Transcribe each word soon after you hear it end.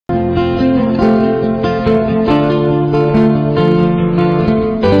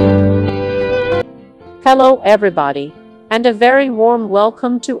Hello everybody, and a very warm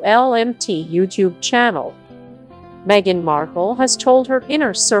welcome to LMT YouTube channel. Meghan Markle has told her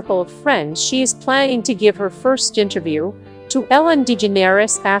inner circle of friends she is planning to give her first interview to Ellen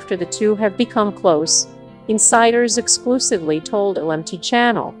DeGeneres after the two have become close, insiders exclusively told LMT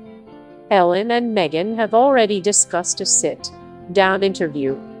channel. Ellen and Meghan have already discussed a sit-down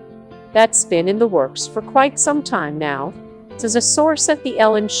interview that's been in the works for quite some time now, as a source at The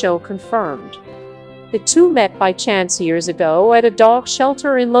Ellen Show confirmed. The two met by chance years ago at a dog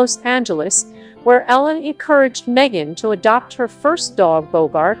shelter in Los Angeles, where Ellen encouraged Meghan to adopt her first dog,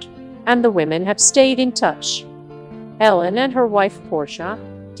 Bogart, and the women have stayed in touch. Ellen and her wife Portia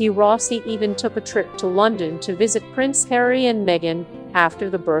de Rossi even took a trip to London to visit Prince Harry and Meghan after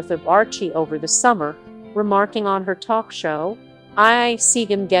the birth of Archie over the summer, remarking on her talk show, "I see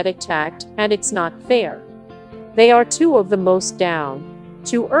him get attacked, and it's not fair. They are two of the most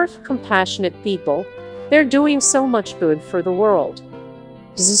down-to-earth, compassionate people. They're doing so much good for the world."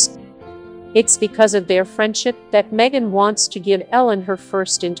 It's because of their friendship that Meghan wants to give Ellen her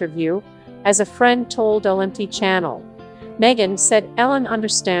first interview, as a friend told LMT channel. Meghan said Ellen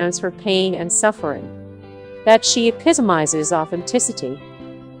understands her pain and suffering, that she epitomizes authenticity.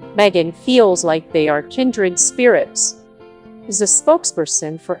 Meghan feels like they are kindred spirits. The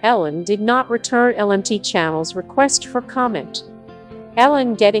spokesperson for Ellen did not return LMT channel's request for comment.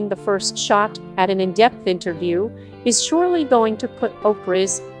 Ellen getting the first shot at an in-depth interview is surely going to put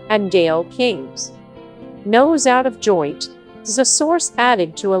Oprah's and Gayle King's nose out of joint, the source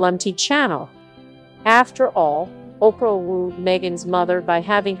added to LMT channel. After all, Oprah wooed Meghan's mother by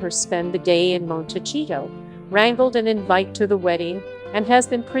having her spend the day in Montecito, wrangled an invite to the wedding, and has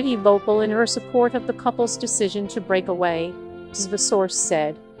been pretty vocal in her support of the couple's decision to break away, as the source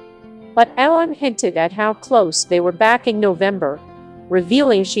said. But Ellen hinted at how close they were back in November,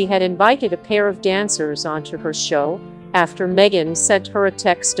 revealing she had invited a pair of dancers onto her show after Meghan sent her a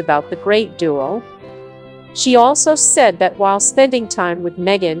text about the great duo. She also said that while spending time with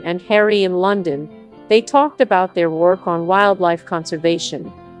Meghan and Harry in London, they talked about their work on wildlife conservation,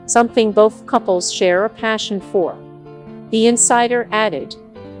 something both couples share a passion for. The insider added,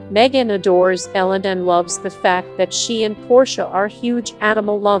 Meghan adores Ellen and loves the fact that she and Portia are huge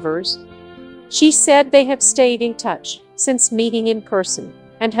animal lovers. She said they have stayed in touch since meeting in person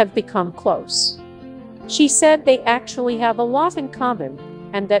and have become close. She said they actually have a lot in common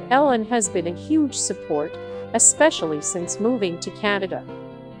and that Ellen has been a huge support, especially since moving to Canada.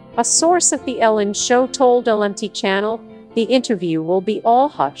 A source at The Ellen Show told LMT channel the interview will be all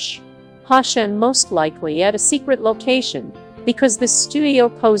hush and most likely at a secret location because the studio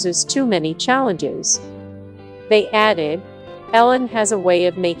poses too many challenges. They added, Ellen has a way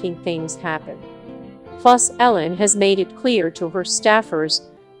of making things happen. Plus, Ellen has made it clear to her staffers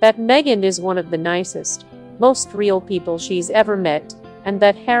that Meghan is one of the nicest, most real people she's ever met, and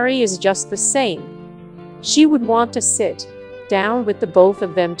that Harry is just the same. She would want to sit down with the both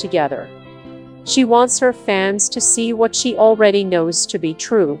of them together. She wants her fans to see what she already knows to be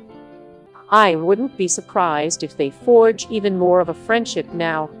true. I wouldn't be surprised if they forge even more of a friendship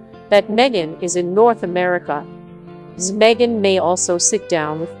now that Meghan is in North America. Meghan may also sit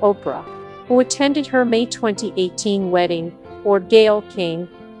down with Oprah, who attended her May 2018 wedding, or Gayle King,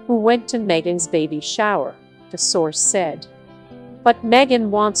 who went to Meghan's baby shower, the source said. But Meghan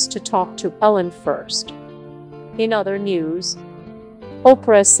wants to talk to Ellen first. In other news,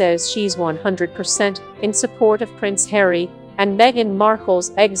 Oprah says she's 100% in support of Prince Harry and Meghan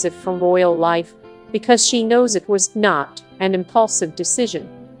Markle's exit from royal life because she knows it was not an impulsive decision,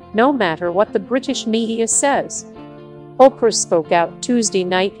 no matter what the British media says. Oprah spoke out Tuesday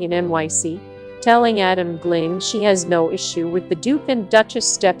night in NYC, telling Adam Glynn she has no issue with the Duke and Duchess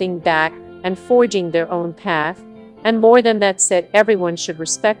stepping back and forging their own path, and more than that said everyone should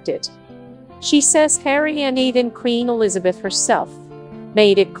respect it. She says Harry and even Queen Elizabeth herself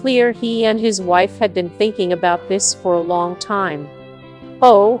made it clear he and his wife had been thinking about this for a long time.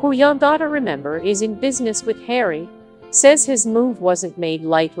 Oh, who you gotta remember is in business with Harry, says his move wasn't made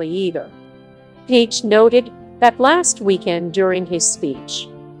lightly either. Page noted that last weekend during his speech.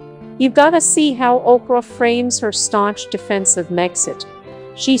 You gotta see how Oprah frames her staunch defense of Megxit.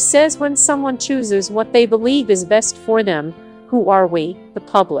 She says when someone chooses what they believe is best for them, who are we, the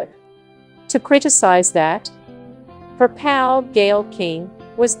public, to criticize that? Her pal, Gayle King,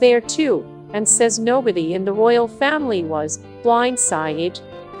 was there too, and says nobody in the royal family was blindsided.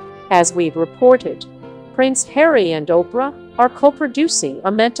 As we've reported, Prince Harry and Oprah are co-producing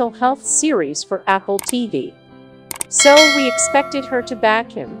a mental health series for Apple TV. So we expected her to back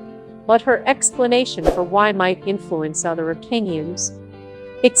him, but her explanation for why might influence other opinions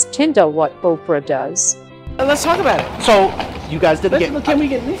It's kinda what Oprah does. Let's talk about it. So, you guys didn't get... Can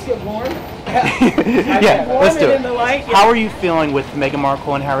we at least get warm? Yeah, let's do it. In the light. How are you feeling with Meghan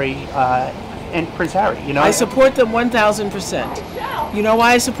Markle and Harry, and Prince Harry? You know, I support them 1,000%. You know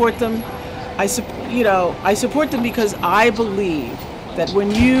why I support them? I support them because I believe that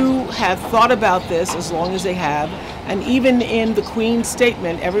when you have thought about this as long as they have, and even in the Queen's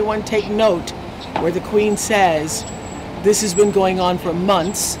statement, everyone take note where the Queen says this has been going on for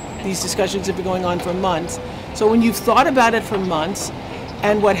months. These discussions have been going on for months. So when you've thought about it for months,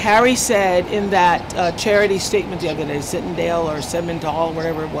 and what Harry said in that charity statement the other day, Sittendale or Semental,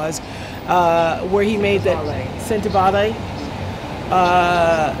 whatever it was, where he made that Sentabale,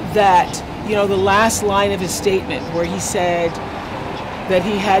 that, you know, the last line of his statement where he said that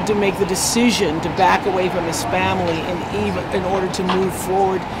he had to make the decision to back away from his family in order to move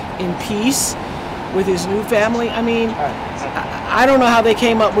forward in peace with his new family. I mean, I don't know how they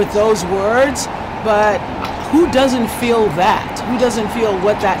came up with those words, but who doesn't feel that? Who doesn't feel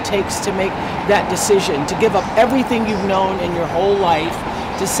what that takes to make that decision, to give up everything you've known in your whole life,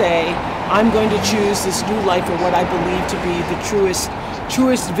 to say, I'm going to choose this new life for what I believe to be the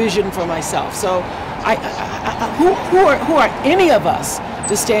truest vision for myself. So who are any of us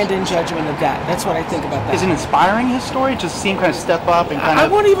to stand in judgment of that? That's what I think about that. Is it inspiring, his story? To see him kind of step up and kind of... I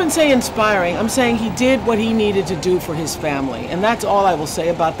won't even say inspiring. I'm saying he did what he needed to do for his family. And that's all I will say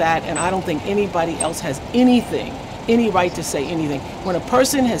about that. And I don't think anybody else has any right to say anything. When a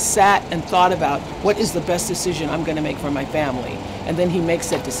person has sat and thought about what is the best decision I'm going to make for my family, and then he makes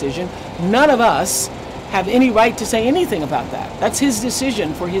that decision, none of us have any right to say anything about that. That's his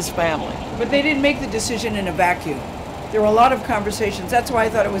decision for his family. But they didn't make the decision in a vacuum. There were a lot of conversations. That's why I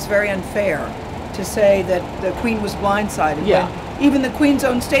thought it was very unfair to say that the Queen was blindsided. Yeah. When even the Queen's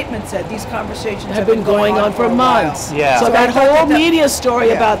own statement said these conversations have been going on for months. Yeah. So that whole media story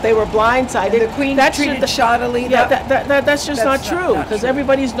about they were blindsided. And the Queen treated shoddily. Yeah, that's just not true, because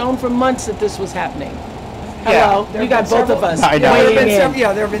everybody's known for months that this was happening. Yeah. Hello, you got both of us. I know.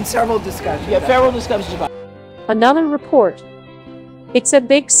 There have been several discussions. Yeah, several discussions about it. Another report. It's a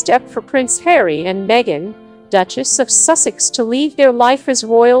big step for Prince Harry and Meghan, Duchess of Sussex, to leave their life as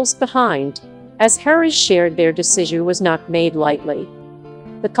royals behind, as Harry shared their decision was not made lightly.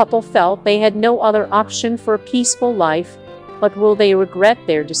 The couple felt they had no other option for a peaceful life, but will they regret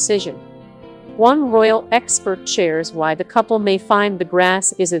their decision? One royal expert shares why the couple may find the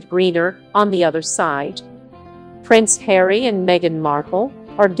grass isn't greener on the other side. Prince Harry and Meghan Markle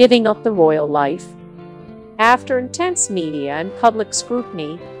are giving up the royal life. After intense media and public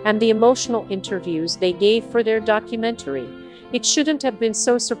scrutiny and the emotional interviews they gave for their documentary, it shouldn't have been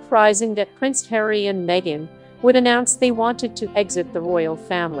so surprising that Prince Harry and Meghan would announce they wanted to exit the royal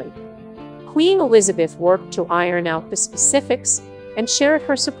family. Queen Elizabeth worked to iron out the specifics and shared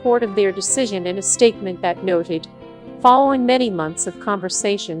her support of their decision in a statement that noted, "Following many months of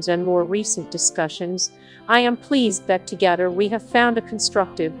conversations and more recent discussions, I am pleased that together we have found a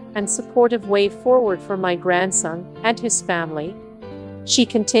constructive and supportive way forward for my grandson and his family." She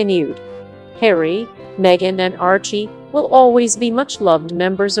continued, "Harry, Meghan, and Archie will always be much loved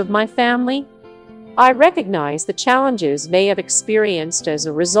members of my family. I recognize the challenges they have experienced as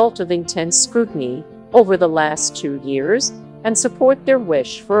a result of intense scrutiny over the last 2 years and support their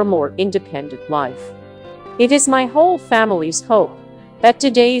wish for a more independent life. It is my whole family's hope that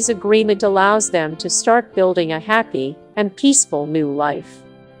today's agreement allows them to start building a happy and peaceful new life."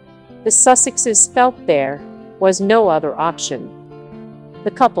 The Sussexes felt there was no other option.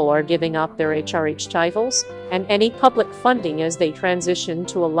 The couple are giving up their HRH titles and any public funding as they transition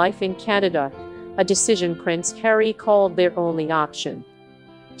to a life in Canada, a decision Prince Harry called their only option.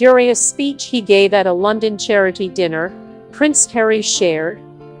 During a speech he gave at a London charity dinner, Prince Harry shared,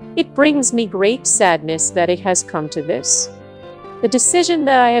 "It brings me great sadness that it has come to this. The decision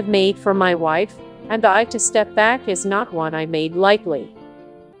that I have made for my wife and I to step back is not one I made lightly.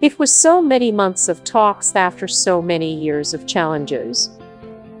 It was so many months of talks after so many years of challenges."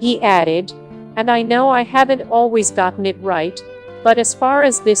 He added, "And I know I haven't always gotten it right, but as far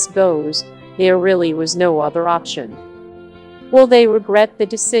as this goes, there really was no other option." Will they regret the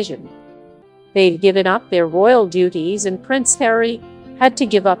decision? They've given up their royal duties and Prince Harry had to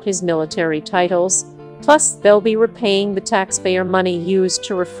give up his military titles. Plus, they'll be repaying the taxpayer money used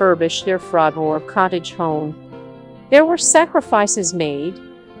to refurbish their Frogmore cottage home. There were sacrifices made,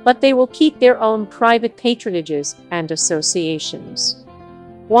 but they will keep their own private patronages and associations.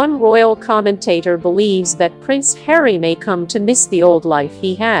 One royal commentator believes that Prince Harry may come to miss the old life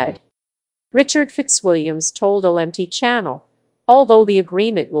he had. Richard Fitzwilliams told LMT Channel, although the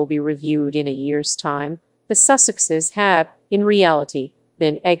agreement will be reviewed in a year's time, the Sussexes have, in reality,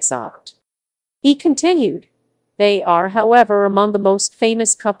 been exiled. He continued, "They are, however, among the most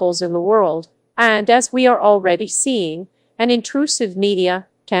famous couples in the world, and as we are already seeing, an intrusive media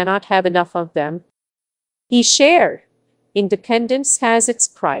cannot have enough of them." He shared, "Independence has its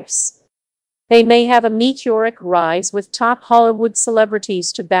price. They may have a meteoric rise with top Hollywood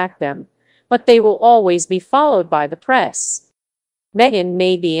celebrities to back them, but they will always be followed by the press. Meghan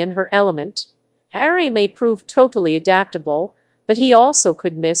may be in her element. Harry may prove totally adaptable, but he also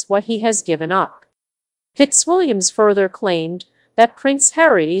could miss what he has given up." Fitzwilliams further claimed that Prince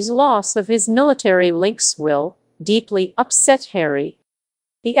Harry's loss of his military links will deeply upset Harry.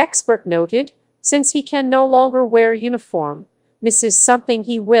 The expert noted, "Since he can no longer wear uniform, this is something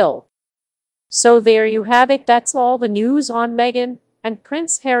he will." So there you have it. That's all the news on Meghan and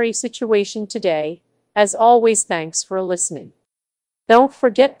Prince Harry situation today. As always, thanks for listening. Don't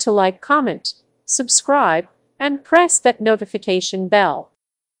forget to like, comment, subscribe, and press that notification bell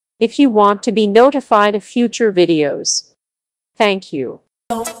if you want to be notified of future videos. Thank you.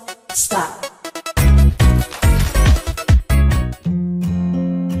 Don't stop.